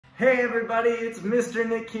Hey everybody, it's Mr.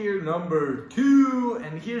 Nick here, number 2,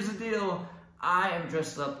 and here's the deal. I am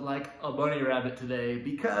dressed up like a bunny rabbit today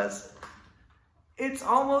because it's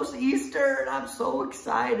almost Easter and I'm so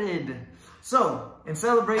excited. So, in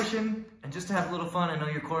celebration, and just to have a little fun, I know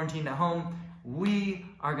you're quarantined at home, we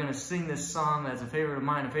are gonna sing this song that's a favorite of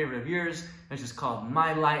mine, a favorite of yours, which is called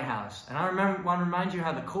My Lighthouse. And I want to remind you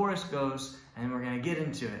how the chorus goes, and we're gonna get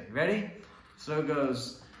into it. Ready? So it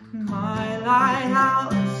goes, my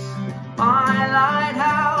lighthouse,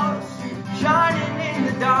 shining in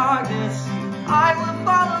the darkness, I will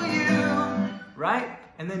follow you. Right?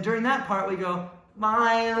 And then during that part we go,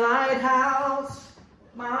 my lighthouse,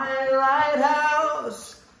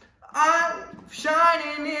 I'm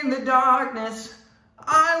shining in the darkness,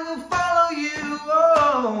 I will follow you.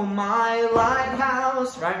 Oh, my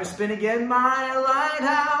lighthouse. Right? We spin again, my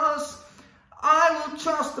lighthouse, I will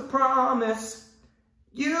trust the promise.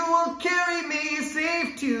 You will carry me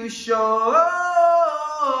safe to shore,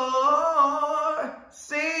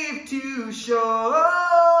 safe to shore,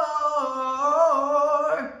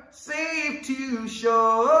 safe to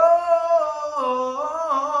shore,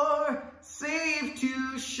 safe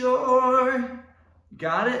to shore.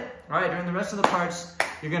 Got it? All right, during the rest of the parts,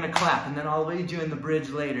 you're gonna clap, and then I'll lead you in the bridge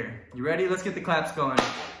later. You ready? Let's get the claps going.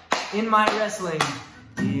 In my wrestling,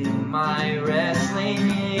 in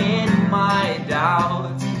my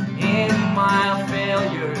doubts, in my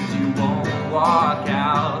failures, you won't walk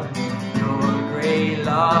out. Your great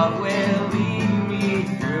love will lead me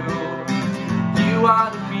through. You are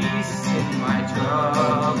the peace in my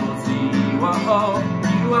troubled sea. Whoa,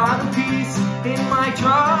 you are the peace in my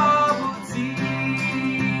troubled sea.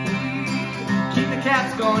 Keep the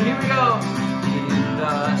caps going, here we go. In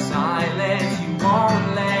the silence, you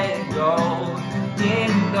won't let go.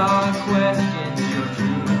 In the questions, your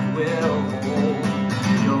truth will hold.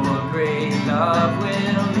 Your great love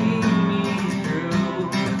will lead me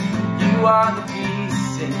through. You are the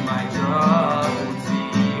peace in my troubled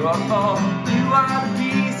sea. Oh, you are the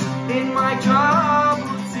peace in my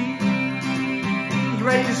troubled sea. You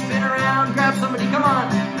ready to spin around? Grab somebody, come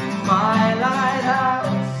on. My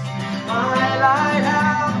lighthouse,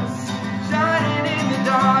 shining in the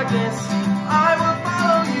darkness, I will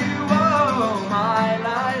follow you. Oh, my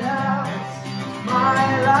lighthouse,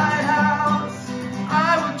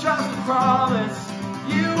 I will trust the promise.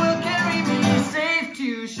 You will carry me safe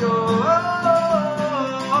to shore,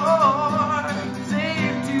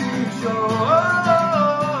 safe to shore,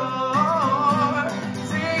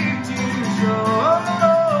 safe to shore,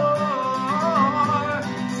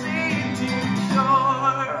 safe to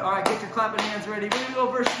shore. All right, get your clapping hands ready. We're gonna go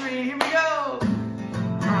verse 3. Here we go.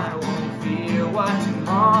 I won't fear what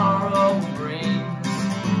tomorrow brings.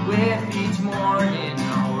 With each morning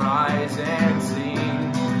I'll rise and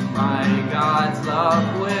sing. My God's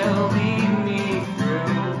love will lead me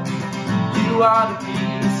through. You are the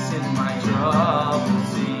peace in my troubled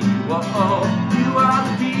sea. Whoa, you are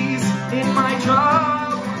the peace in my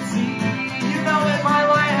troubled sea. You know it, my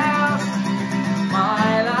lighthouse,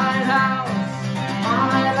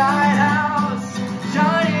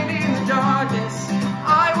 shining in the darkness,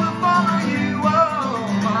 I will follow you. Oh,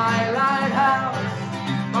 my lighthouse,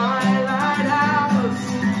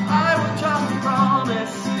 I will trust the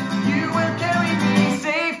promise. You will carry me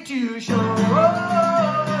safe to shore,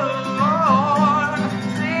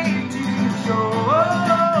 safe to shore,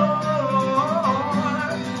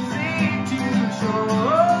 safe to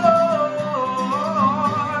shore,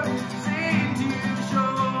 safe to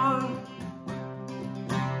shore.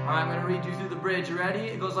 All right, I'm gonna read you through the bridge. You ready?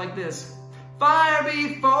 It goes like this. Fire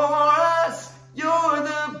before us, you're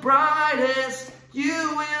the brightest.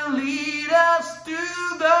 You will lead us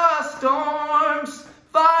through the storms.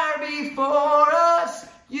 Fire before us,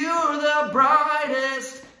 you're the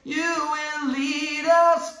brightest. You will lead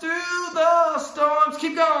us through the storms.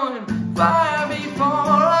 Keep going. Fire before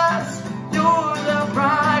us, you're the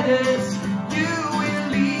brightest. You will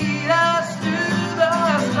lead us through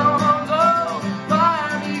the storms. Oh,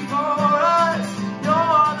 fire before us,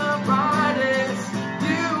 you're the brightest.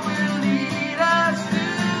 You will lead us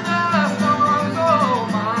through the storms. Oh,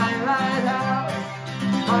 my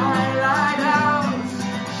lighthouse,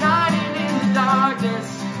 shining in the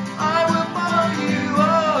darkness,